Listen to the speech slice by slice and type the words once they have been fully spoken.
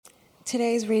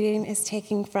Today's reading is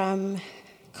taken from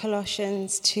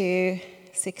Colossians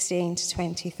 2:16 to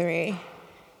 23.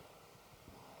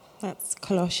 That's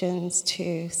Colossians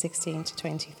 2:16 to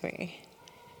 23.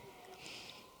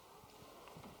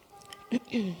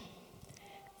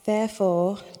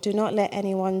 Therefore, do not let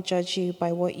anyone judge you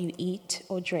by what you eat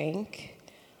or drink,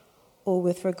 or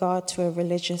with regard to a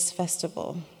religious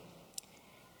festival,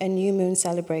 a new moon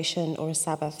celebration, or a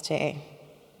Sabbath day.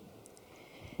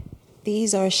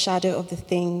 These are a shadow of the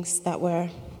things that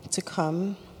were to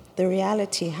come. The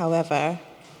reality, however,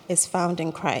 is found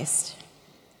in Christ.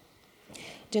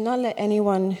 Do not let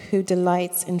anyone who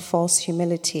delights in false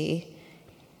humility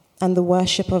and the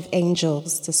worship of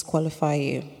angels disqualify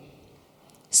you.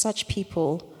 Such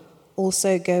people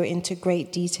also go into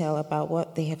great detail about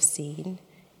what they have seen,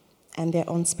 and their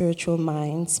unspiritual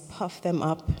minds puff them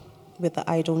up with the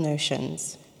idle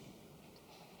notions.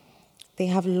 They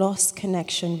have lost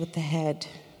connection with the head,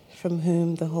 from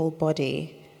whom the whole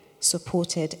body,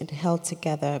 supported and held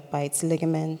together by its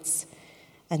ligaments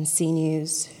and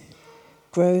sinews,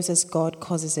 grows as God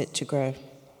causes it to grow.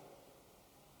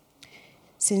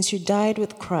 Since you died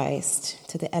with Christ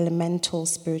to the elemental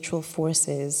spiritual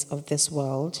forces of this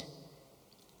world,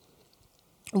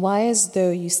 why, as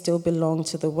though you still belong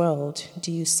to the world,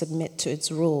 do you submit to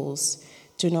its rules?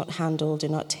 Do not handle, do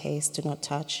not taste, do not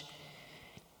touch.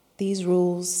 These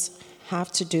rules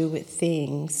have to do with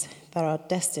things that are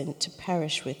destined to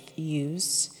perish with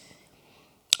use,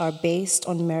 are based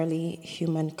on merely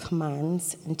human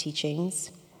commands and teachings.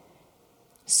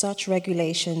 Such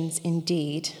regulations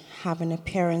indeed have an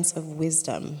appearance of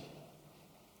wisdom,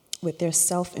 with their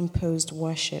self-imposed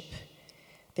worship,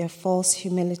 their false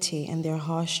humility, and their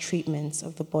harsh treatments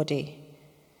of the body,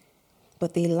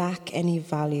 but they lack any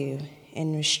value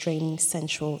in restraining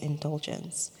sensual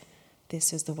indulgence.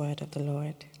 This is the word of the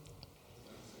Lord.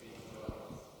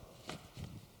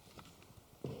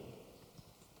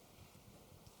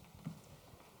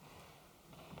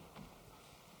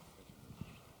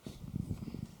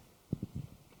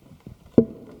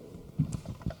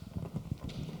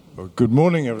 Well, good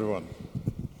morning, everyone.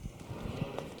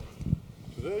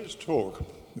 Today's talk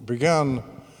began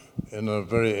in a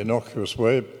very innocuous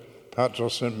way. Pat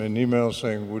just sent me an email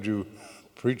saying, would you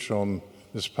preach on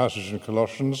this passage in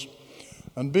Colossians?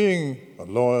 And being a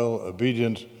loyal,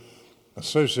 obedient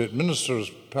associate minister, as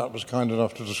Pat was kind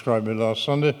enough to describe me last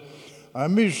Sunday, I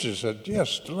immediately said,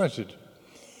 yes, delighted.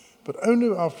 But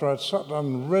only after I'd sat down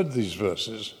and read these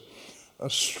verses, a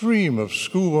stream of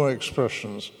schoolboy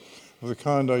expressions of the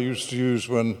kind I used to use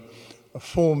when a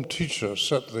form teacher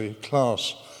set the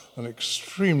class an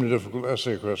extremely difficult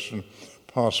essay question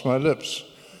past my lips.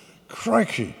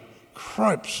 Crikey,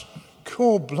 cripes,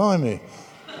 cor blimey.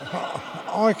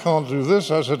 I can't do this,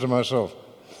 I said to myself.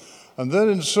 And then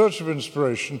in search of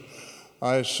inspiration,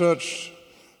 I searched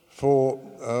for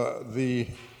the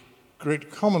great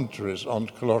commentaries on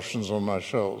Colossians on my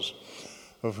shelves,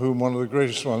 of whom one of the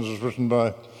greatest ones was written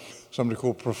by somebody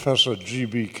called Professor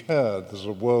G.B. Caird. There's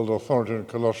a world authority on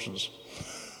Colossians.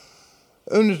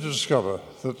 Only to discover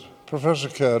that Professor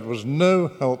Caird was no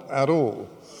help at all,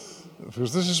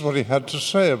 because this is what he had to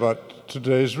say about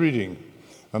today's reading,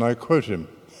 and I quote him.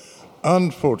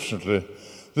 Unfortunately,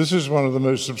 this is one of the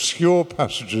most obscure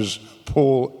passages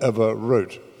Paul ever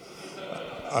wrote.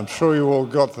 I'm sure you all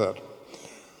got that.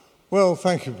 Well,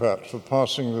 thank you, Pat, for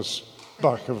passing this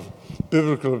buck of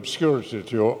biblical obscurity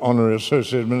to your honorary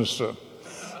associate minister.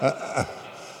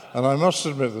 And I must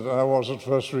admit that I was at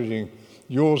first reading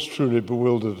yours truly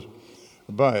bewildered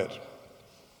by it.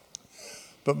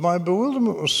 But my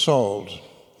bewilderment was solved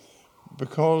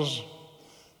because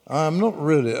I am not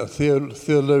really a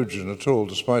theologian at all,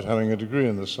 despite having a degree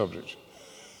in this subject.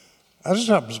 As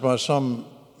it happens, by some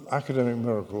academic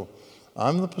miracle,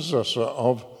 I'm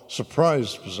the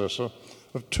surprised possessor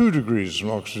of 2 degrees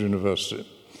from Oxford University.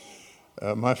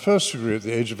 My first degree at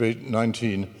the age of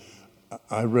 19,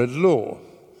 I read law.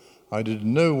 I did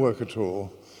no work at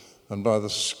all, and by the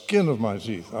skin of my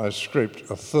teeth, I scraped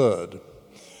a 3rd.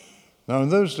 Now, in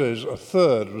those days, a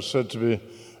 3rd was said to be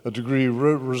a degree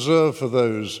reserved for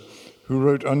those who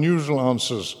wrote unusual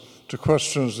answers to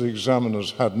questions the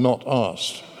examiners had not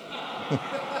asked.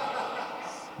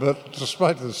 But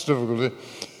despite this difficulty,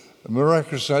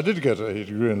 miraculously, I did get a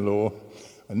degree in law.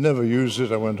 I never used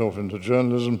it. I went off into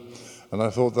journalism, and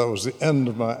I thought that was the end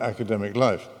of my academic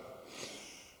life.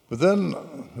 But then,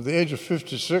 at the age of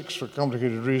 56, for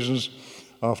complicated reasons,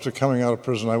 after coming out of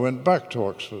prison, I went back to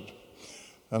Oxford.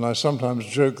 And I sometimes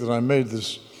joke that I made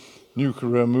this new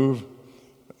career move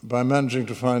by managing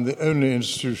to find the only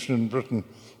institution in Britain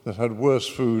that had worse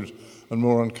food and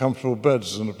more uncomfortable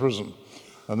beds than a prison.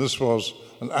 And this was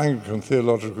an Anglican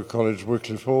theological college,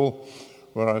 Wycliffe Hall,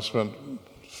 where I spent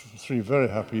 3 very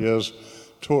happy years,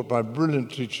 taught by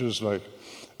brilliant teachers like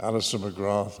Alistair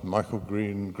McGrath, Michael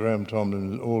Green, Graham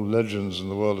Tomlin, all legends in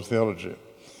the world of theology.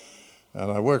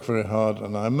 And I worked very hard,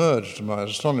 and I emerged, to my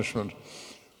astonishment,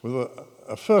 with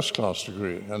a first-class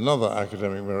degree, another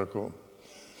academic miracle.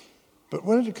 But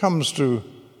when it comes to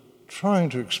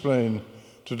trying to explain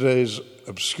today's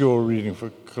obscure reading for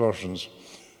Colossians,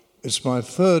 it's my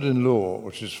third in law,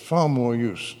 which is far more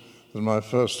use than my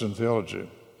first in theology.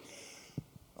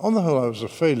 On the whole, I was a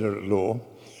failure at law,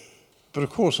 but of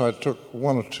course I took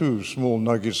 1 or 2 small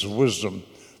nuggets of wisdom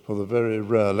for the very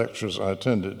rare lectures I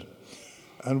attended.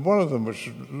 And one of them,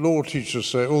 which law teachers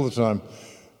say all the time,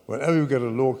 whenever you get a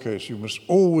law case, you must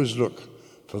always look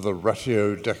for the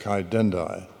ratio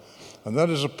decidendi. And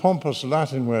that is a pompous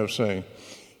Latin way of saying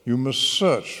you must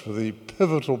search for the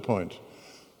pivotal point,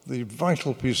 the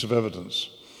vital piece of evidence,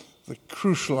 the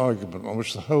crucial argument on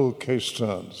which the whole case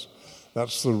turns.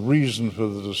 That's the reason for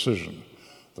the decision,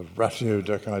 the ratio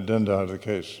decidendi of the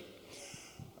case.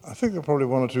 I think there are probably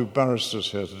 1 or 2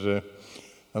 barristers here today,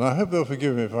 and I hope they'll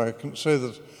forgive me if I can say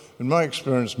that, in my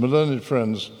experience, my learned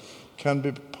friends can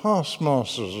be past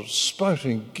masters of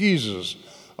spouting geezers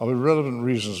of irrelevant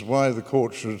reasons why the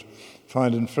court should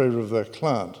find in favor of their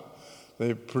client.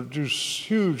 They produce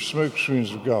huge smoke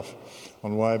screens of guff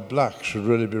on why black should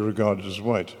really be regarded as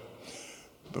white.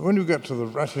 But when you get to the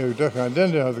ratio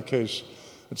decidendi of the case,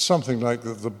 it's something like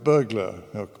that the burglar,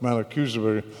 a man accused of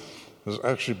burglary, has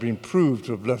actually been proved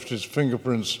to have left his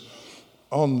fingerprints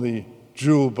on the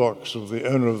jewel box of the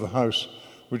owner of the house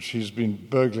which he's been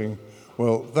burgling.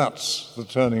 Well, that's the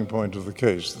turning point of the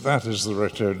case. That is the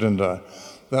ratio decidendi.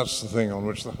 That's the thing on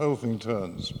which the whole thing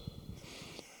turns.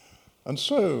 And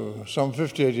so, some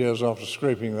 58 years after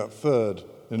scraping that third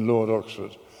in law at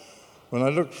Oxford, when I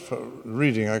looked for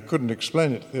reading, I couldn't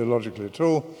explain it theologically at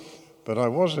all, but I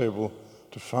was able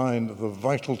to find the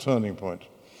vital turning point,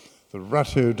 the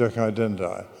ratio decidendi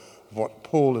of what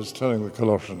Paul is telling the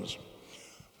Colossians.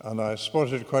 And I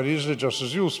spotted it quite easily, just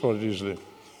as you'll spot it easily.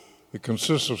 It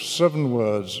consists of 7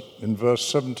 words in verse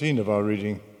 17 of our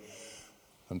reading,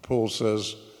 and Paul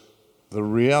says, the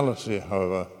reality,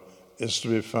 however, is to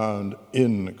be found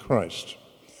in Christ.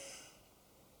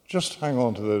 Just hang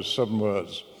on to those 7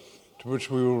 words, to which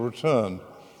we will return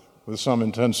with some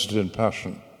intensity and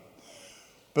passion.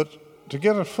 But to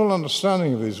get a full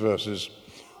understanding of these verses,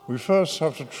 we first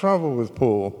have to travel with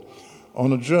Paul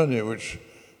on a journey which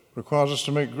requires us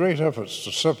to make great efforts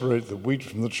to separate the wheat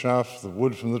from the chaff, the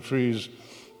wood from the trees,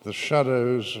 the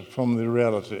shadows from the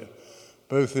reality,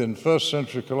 both in first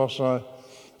century Colossae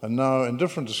and now in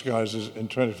different disguises in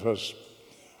 21st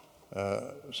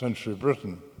century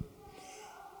Britain.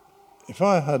 If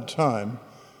I had time,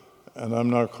 and I'm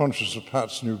now conscious of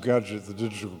Pat's new gadget, the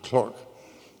digital clock,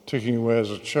 ticking away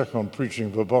as a check on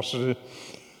preaching verbosity,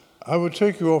 I would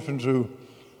take you off into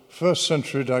first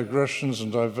century digressions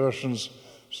and diversions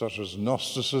such as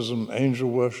Gnosticism, angel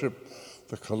worship,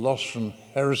 the Colossian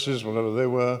heresies, whatever they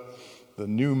were, the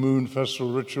new moon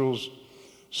festival rituals,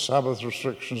 Sabbath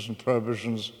restrictions and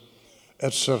prohibitions,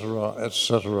 etc.,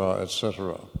 etc.,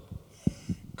 etc.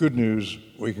 Good news,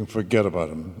 we can forget about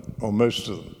them, or most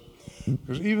of them.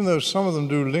 Because even though some of them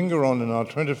do linger on in our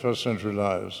 21st century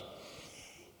lives,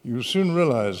 you soon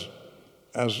realize,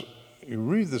 as you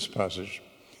read this passage,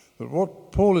 that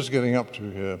what Paul is getting up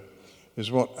to here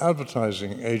is what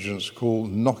advertising agents call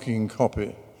knocking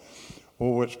copy,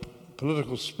 or what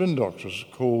political spin doctors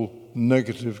call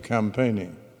negative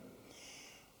campaigning.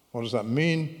 What does that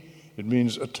mean? It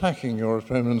means attacking your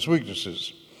opponent's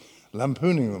weaknesses,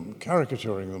 lampooning them,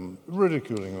 caricaturing them,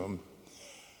 ridiculing them.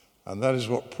 And that is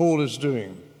what Paul is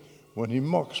doing when he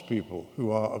mocks people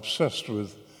who are obsessed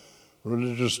with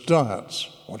religious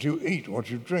diets, what you eat, what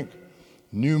you drink,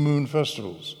 new moon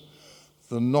festivals,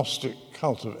 the Gnostic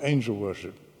cult of angel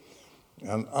worship,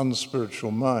 and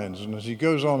unspiritual minds. And as he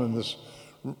goes on in this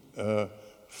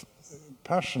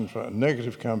passion for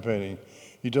negative campaigning,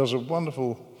 he does a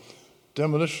wonderful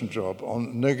demolition job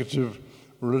on negative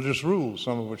religious rules,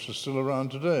 some of which are still around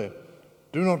today.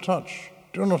 Do not touch,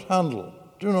 do not handle,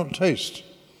 do not taste.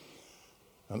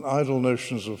 And idle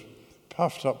notions of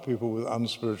puffed up people with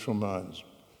unspiritual minds.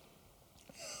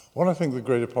 What I think the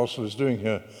great apostle is doing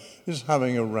here is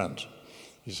having a rant.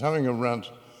 He's having a rant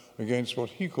against what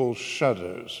he calls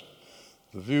shadows,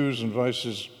 the views and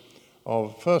vices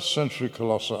of first century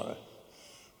Colossae,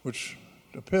 which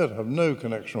appear to have no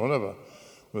connection whatever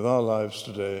with our lives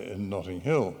today in Notting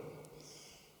Hill.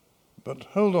 But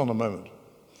hold on a moment.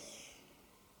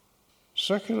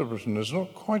 Secular Britain is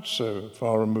not quite so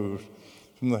far removed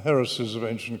from the heresies of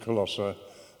ancient Colossae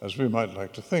as we might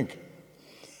like to think.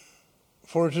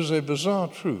 For it is a bizarre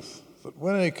truth that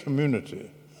when a community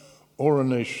or a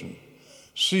nation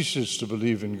ceases to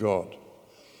believe in God,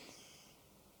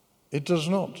 it does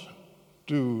not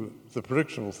do the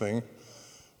predictable thing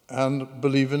and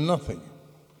believe in nothing.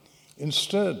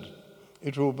 Instead,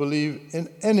 it will believe in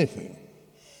anything.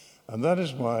 And that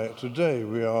is why today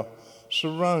we are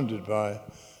surrounded by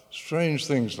strange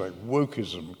things like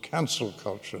wokeism, cancel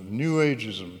culture, new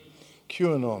ageism,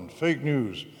 QAnon, fake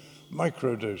news,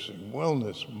 microdosing,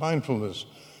 wellness, mindfulness,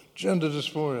 gender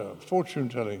dysphoria,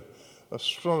 fortune-telling,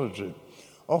 astrology,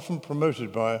 often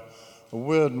promoted by a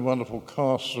weird and wonderful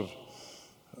cast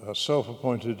of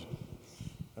self-appointed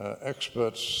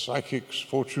experts, psychics,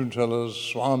 fortune-tellers,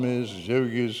 swamis,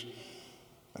 yogis,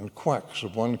 and quacks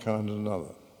of one kind and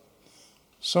another.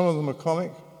 Some of them are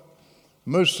comic,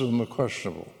 most of them are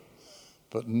questionable,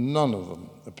 but none of them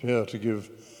appear to give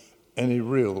any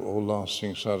real or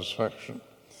lasting satisfaction.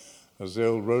 As the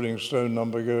old Rolling Stone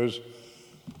number goes,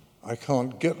 I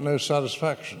can't get no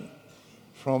satisfaction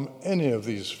from any of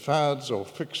these fads or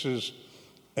fixes,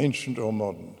 ancient or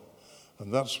modern.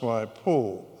 And that's why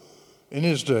Paul, in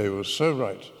his day, was so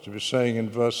right to be saying in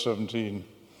verse 17,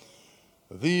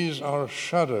 these are a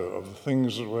shadow of the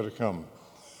things that were to come.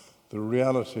 The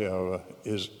reality, however,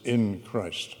 is in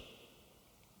Christ.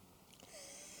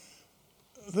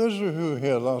 Those of you who were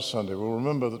here last Sunday will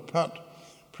remember that Pat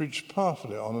preached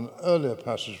powerfully on an earlier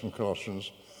passage from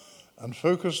Colossians and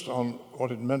focused on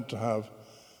what it meant to have,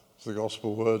 the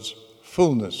gospel words,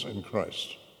 fullness in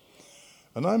Christ.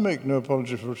 And I make no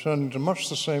apology for returning to much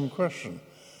the same question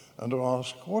and to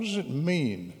ask, what does it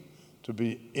mean to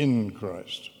be in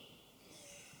Christ?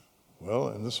 Well,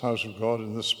 in this house of God,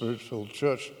 in this spirit-filled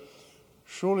church,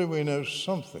 surely we know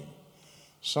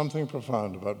something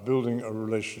profound about building a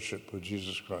relationship with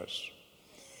Jesus Christ.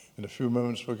 In a few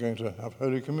moments, we're going to have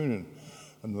Holy Communion.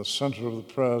 In the center of the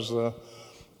prayers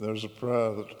there is a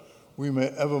prayer that we may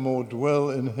evermore dwell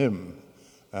in him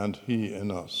and he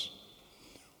in us.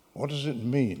 What does it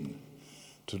mean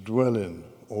to dwell in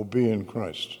or be in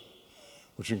Christ,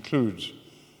 which includes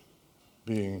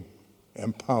being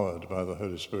empowered by the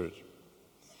Holy Spirit?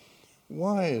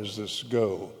 Why is this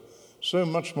goal so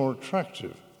much more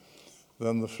attractive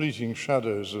than the fleeting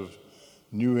shadows of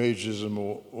New Ageism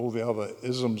or all the other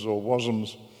isms or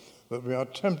wasms that we are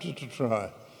tempted to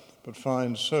try but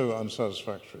find so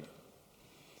unsatisfactory?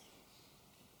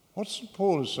 What St.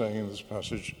 Paul is saying in this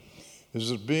passage is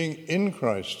that being in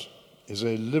Christ is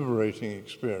a liberating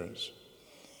experience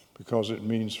because it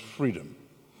means freedom.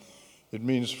 It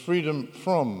means freedom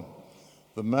from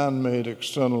the man-made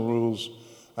external rules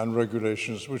and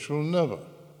regulations which will never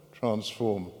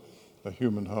transform the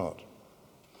human heart.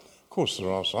 Of course,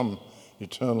 there are some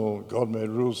eternal God-made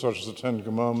rules such as the Ten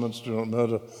Commandments, do not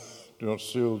murder, do not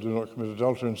steal, do not commit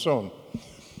adultery, and so on.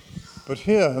 But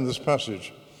here in this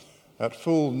passage, at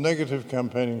full negative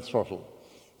campaigning throttle,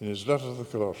 in his letter to the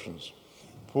Colossians,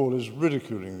 Paul is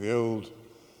ridiculing the old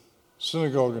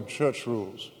synagogue and church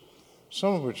rules,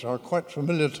 some of which are quite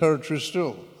familiar territory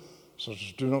still, such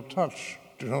as do not touch,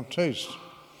 do not taste.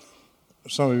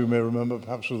 Some of you may remember,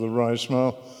 perhaps with a wry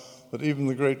smile, that even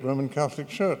the great Roman Catholic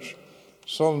Church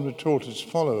solemnly taught its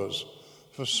followers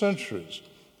for centuries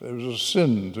that it was a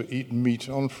sin to eat meat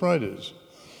on Fridays.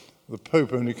 The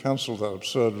Pope only cancelled that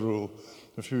absurd rule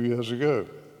a few years ago.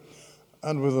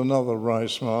 And with another wry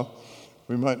smile,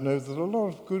 we might note that a lot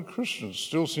of good Christians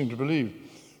still seem to believe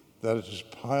that it is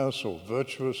pious or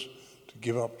virtuous to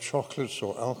give up chocolates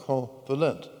or alcohol for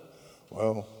Lent.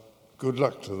 Well, good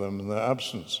luck to them in their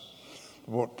absence.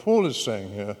 But what Paul is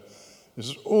saying here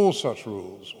is that all such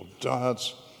rules or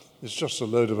diets is just a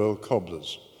load of old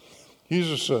cobblers. He's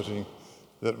asserting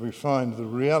that we find the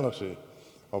reality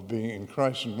of being in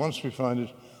Christ, and once we find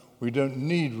it, we don't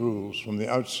need rules from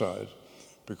the outside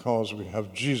because we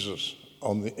have Jesus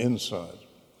on the inside.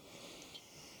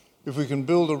 If we can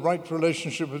build a right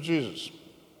relationship with Jesus,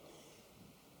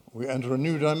 we enter a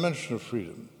new dimension of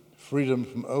freedom, freedom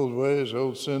from old ways,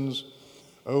 old sins,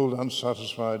 old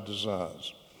unsatisfied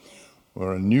desires.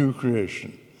 We're a new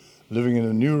creation, living in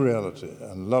a new reality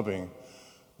and loving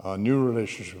our new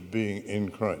relationship of being in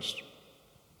Christ.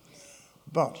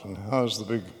 But, and here's the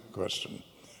big question,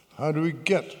 how do we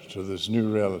get to this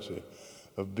new reality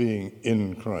of being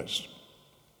in Christ?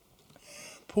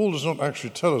 Paul does not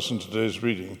actually tell us in today's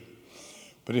reading,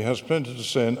 but he has plenty to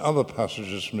say in other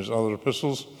passages from his other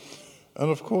epistles, and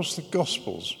of course the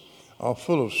Gospels are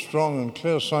full of strong and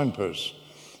clear signposts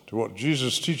to what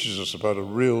Jesus teaches us about a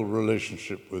real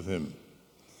relationship with him.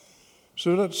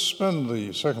 So let's spend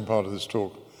the second part of this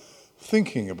talk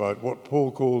thinking about what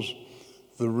Paul calls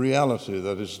the reality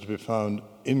that is to be found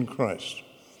in Christ,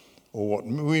 or what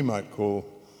we might call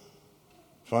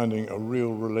finding a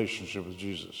real relationship with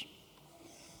Jesus.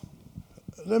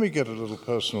 Let me get a little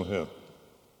personal here.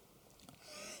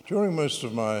 During most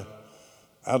of my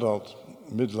adult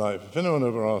midlife, if anyone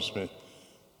ever asked me,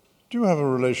 do you have a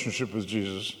relationship with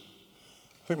Jesus?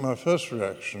 I think my first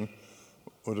reaction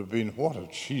would have been, what a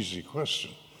cheesy question.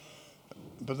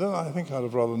 But then I think I'd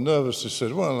have rather nervously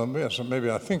said, well, yes, maybe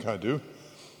I think I do.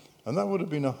 And that would have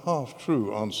been a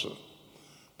half-true answer,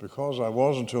 because I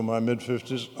was, until my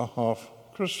mid-50s, a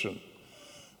half-Christian.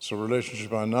 It's a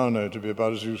relationship I now know to be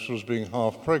about as useful as being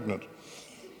half-pregnant.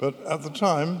 But at the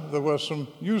time, there were some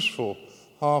useful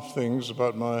half-things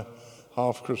about my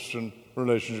half-Christian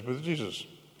relationship with Jesus.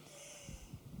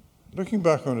 Looking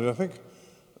back on it, I think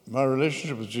my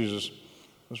relationship with Jesus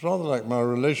was rather like my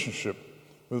relationship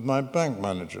with my bank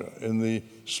manager in the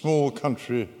small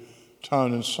country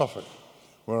town in Suffolk,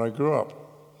 where I grew up.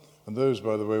 And those,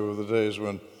 by the way, were the days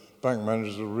when bank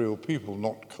managers were real people,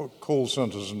 not call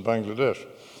centers in Bangladesh.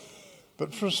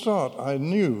 But for a start, I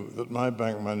knew that my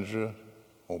bank manager,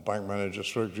 or bank manager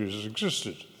stroke Jesus,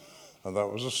 existed, and that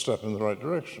was a step in the right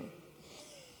direction.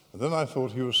 And then I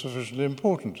thought he was sufficiently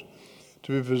important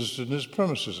to be visited in his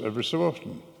premises every so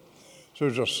often. So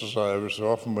just as I every so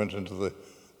often went into the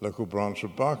local branch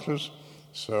of Barclays,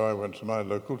 so I went to my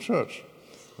local church.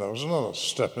 That was another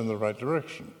step in the right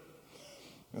direction.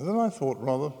 And then I thought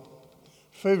rather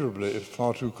favorably, if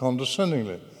far too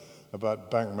condescendingly, about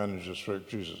bank manager stroke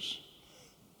Jesus.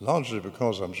 Largely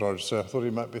because, I'm sorry to say, I thought he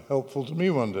might be helpful to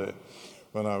me one day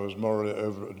when I was morally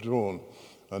overdrawn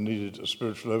and needed a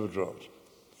spiritual overdraft.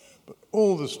 But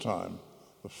all this time,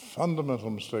 the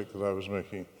fundamental mistake that I was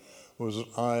making was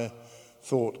that I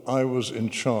thought I was in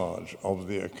charge of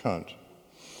the account.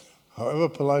 However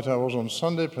polite I was on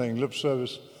Sunday, paying lip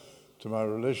service to my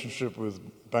relationship with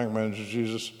bank manager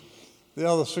Jesus, the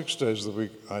other 6 days of the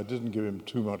week I didn't give him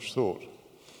too much thought.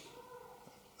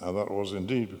 Now that was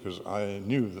indeed because I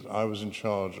knew that I was in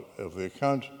charge of the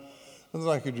account and that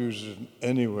I could use it in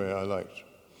any way I liked.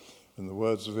 In the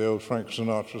words of the old Frank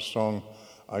Sinatra song,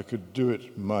 I could do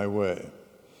it my way,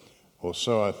 or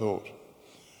so I thought.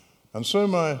 And so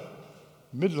my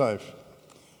midlife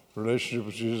relationship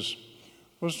with Jesus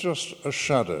was just a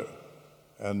shadow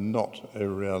and not a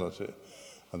reality.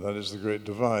 And that is the great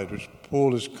divide which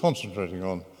Paul is concentrating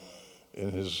on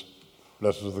in his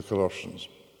letter to the Colossians.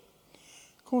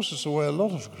 Of course, it's the way a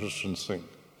lot of Christians think.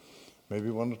 Maybe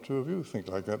one or two of you think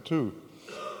like that too.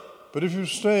 But if you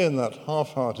stay in that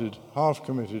half-hearted,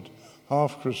 half-committed,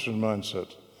 half-Christian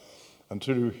mindset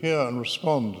until you hear and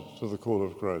respond to the call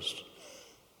of Christ,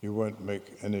 you won't make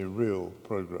any real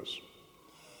progress.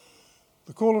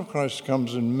 The call of Christ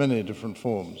comes in many different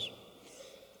forms.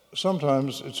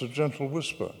 Sometimes it's a gentle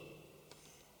whisper,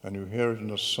 and you hear it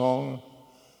in a song,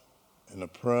 in a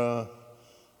prayer,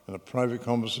 in a private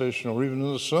conversation, or even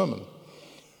in a sermon.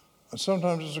 And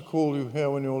sometimes it's a call you hear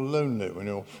when you're lonely, when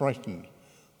you're frightened,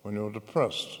 when you're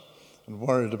depressed and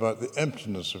worried about the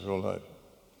emptiness of your life.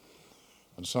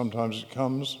 And sometimes it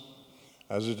comes,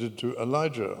 as it did to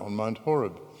Elijah on Mount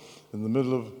Horeb, in the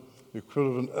middle of the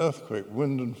equivalent earthquake,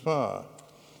 wind and fire,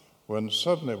 when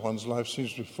suddenly one's life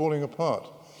seems to be falling apart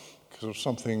because of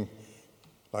something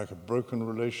like a broken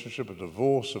relationship, a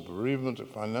divorce, a bereavement, a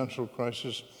financial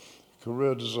crisis, a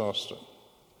career disaster.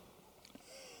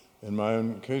 In my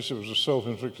own case, it was a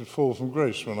self-inflicted fall from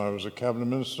grace when I was a cabinet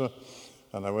minister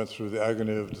and I went through the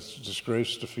agony of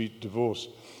disgrace, defeat, divorce,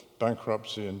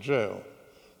 bankruptcy, and jail.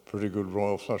 Pretty good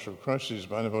royal flush of crises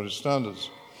by anybody's standards.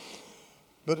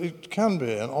 But it can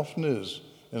be, and often is,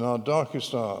 in our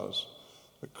darkest hours,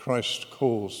 that Christ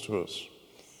calls to us,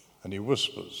 and he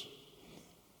whispers,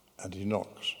 and he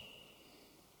knocks.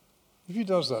 If he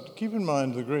does that, keep in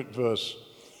mind the great verse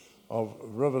of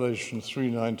Revelation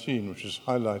 3:19, which is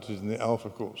highlighted in the Alpha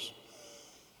course.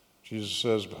 Jesus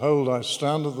says, "Behold, I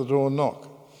stand at the door and knock.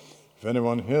 If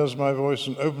anyone hears my voice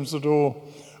and opens the door,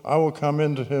 I will come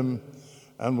into him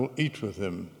and will eat with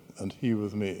him, and he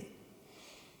with me."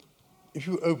 If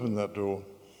you open that door,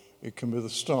 it can be the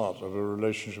start of a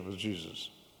relationship with Jesus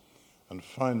and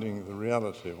finding the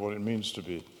reality of what it means to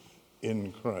be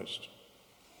in Christ.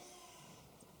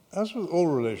 As with all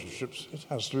relationships, it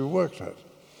has to be worked at.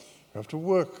 You have to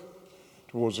work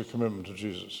towards a commitment to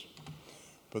Jesus.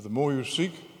 But the more you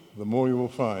seek, the more you will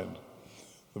find.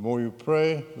 The more you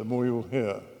pray, the more you will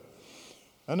hear.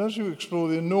 And as you explore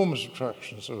the enormous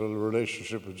attractions of a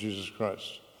relationship with Jesus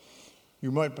Christ,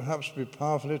 you might perhaps be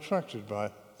powerfully attracted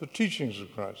by the teachings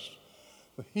of Christ,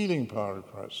 the healing power of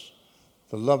Christ,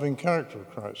 the loving character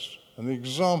of Christ, and the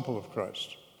example of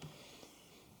Christ.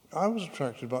 I was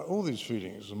attracted by all these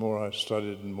feelings the more I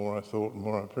studied and more I thought and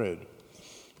more I prayed.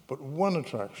 But one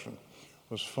attraction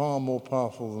was far more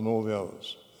powerful than all the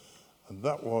others, and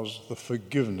that was the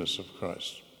forgiveness of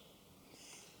Christ.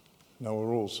 Now,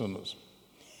 we're all sinners.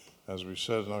 As we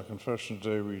said in our confession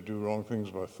today, we do wrong things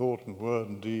by thought and word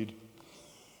and deed,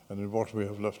 and in what we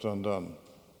have left undone.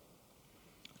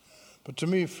 But to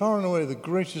me, far and away, the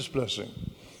greatest blessing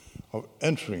of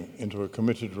entering into a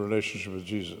committed relationship with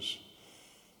Jesus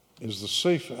is the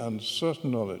safe and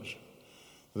certain knowledge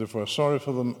that if we're sorry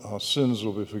for them, our sins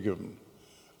will be forgiven.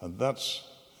 And that's,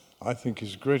 I think,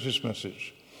 his greatest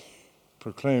message,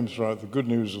 proclaimed throughout the good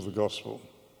news of the gospel.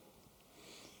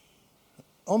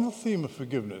 On the theme of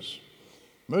forgiveness,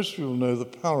 most people know the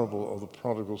parable of the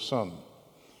prodigal son,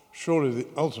 surely the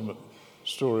ultimate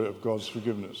story of God's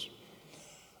forgiveness.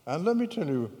 And let me tell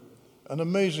you an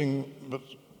amazing but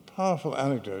powerful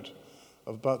anecdote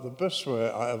about the best way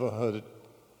I ever heard it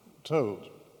told.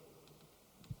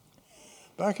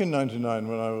 Back in 1999,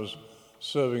 when I was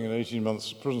serving an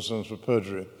 18-month prison sentence for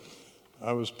perjury,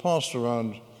 I was passed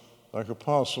around like a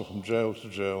parcel from jail to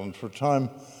jail, and for a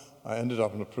time I ended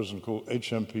up in a prison called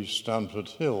HMP Stanford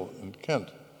Hill in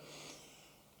Kent.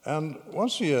 And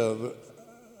once a year, the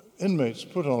inmates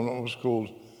put on what was called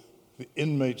the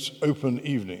Inmates' Open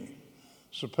Evening,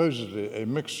 supposedly a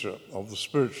mixture of the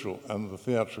spiritual and the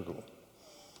theatrical.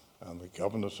 And the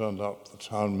governor turned up, the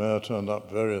town mayor turned up,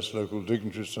 various local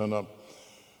dignitaries turned up.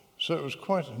 So it was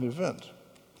quite an event.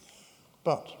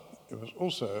 But it was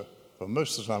also, for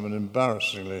most of the time, an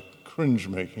embarrassingly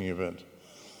cringe-making event.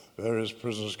 Various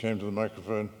prisoners came to the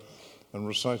microphone and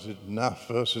recited naff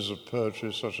verses of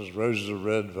poetry such as "Roses are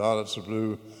red, violets are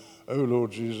blue, O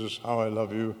Lord Jesus, how I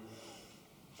love you."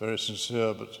 Very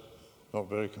sincere, but not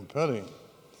very compelling.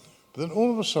 But then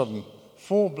all of a sudden,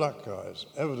 4 black guys,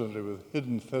 evidently with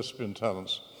hidden thespian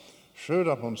talents, showed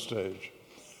up on stage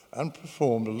and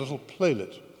performed a little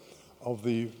playlet of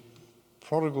the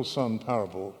prodigal son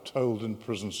parable told in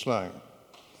prison slang.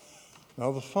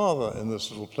 Now, the father in this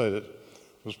little playlet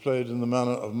was played in the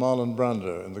manner of Marlon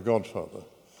Brando in The Godfather,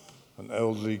 an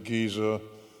elderly geezer,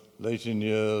 late in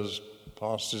years,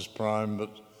 past his prime, but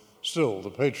still the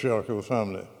patriarch of the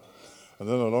family. And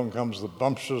then along comes the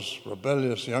bumptious,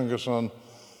 rebellious younger son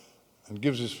and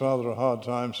gives his father a hard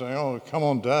time, saying, "Oh, come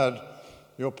on, Dad,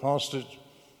 you're past it.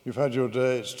 You've had your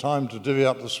day. It's time to divvy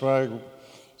up the swag.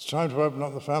 It's time to open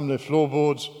up the family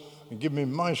floorboards and give me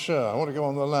my share. I want to go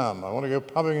on the lam. I want to go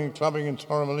pubbing and clubbing in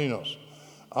Torremolinos.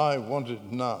 I want it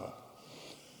now."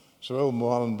 So old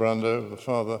Marlon Brando, the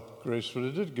father,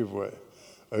 gracefully did give way,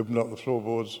 opened up the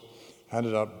floorboards,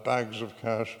 handed out bags of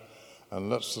cash, and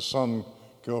lets the son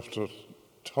go off to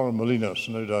Torremolinos,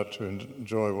 no doubt to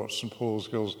enjoy what St. Paul's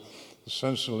calls the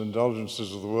sensual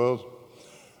indulgences of the world.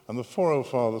 And the poor old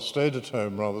father stayed at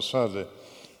home, rather sadly,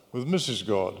 with Mrs.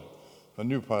 God, a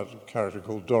new character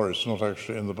called Doris, not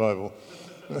actually in the Bible.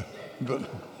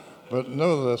 but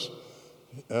nevertheless,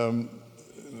 the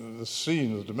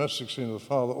domestic scene of the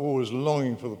father, always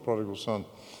longing for the prodigal son,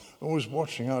 always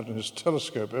watching out in his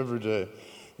telescope every day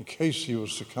in case he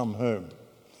was to come home.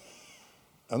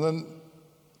 And then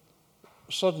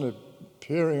suddenly,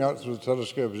 peering out through the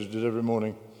telescope as he did every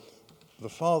morning, the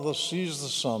father sees the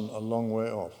son a long way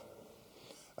off.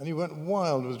 And he went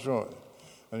wild with joy.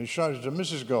 And he shouted to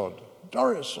Mrs. God,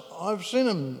 "Doris, I've seen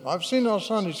him. I've seen our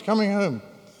son. He's coming home.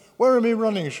 Where are my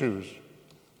running shoes?"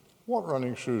 "What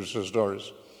running shoes?" says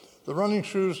Doris. "The running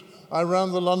shoes I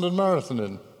ran the London Marathon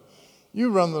in." "You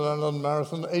ran the London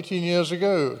Marathon 18 years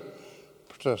ago,"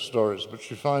 protests Doris, but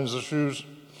she finds the shoes.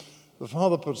 The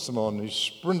father puts them on. He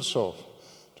sprints off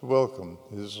to welcome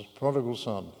his prodigal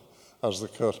son as the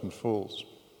curtain falls.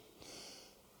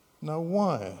 Now,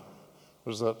 why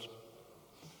was that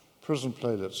prison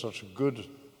playlet such a good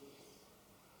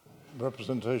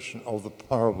representation of the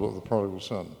parable of the prodigal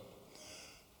son?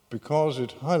 Because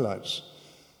it highlights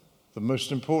the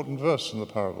most important verse in the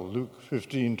parable, Luke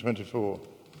 15:24.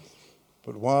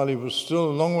 "But while he was still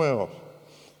a long way off,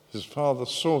 his father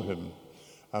saw him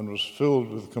and was filled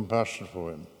with compassion for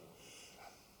him.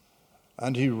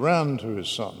 And he ran to his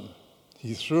son.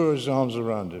 He threw his arms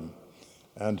around him,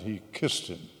 and he kissed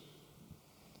him."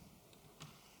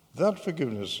 That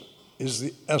forgiveness is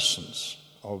the essence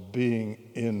of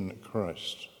being in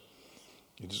Christ.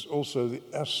 It is also the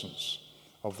essence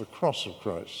of the cross of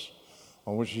Christ,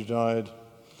 on which he died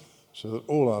so that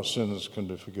all our sins can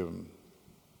be forgiven.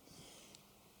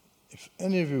 If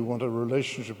any of you want a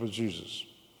relationship with Jesus,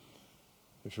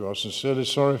 if you are sincerely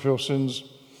sorry for your sins,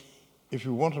 if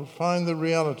you want to find the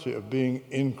reality of being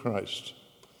in Christ,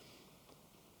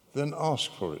 then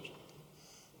ask for it,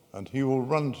 and he will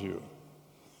run to you,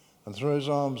 and throw his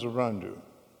arms around you.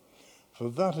 For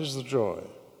that is the joy,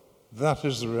 that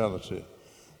is the reality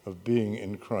of being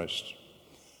in Christ.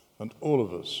 And all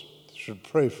of us should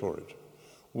pray for it,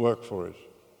 work for it,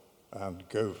 and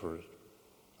go for it.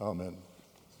 Amen.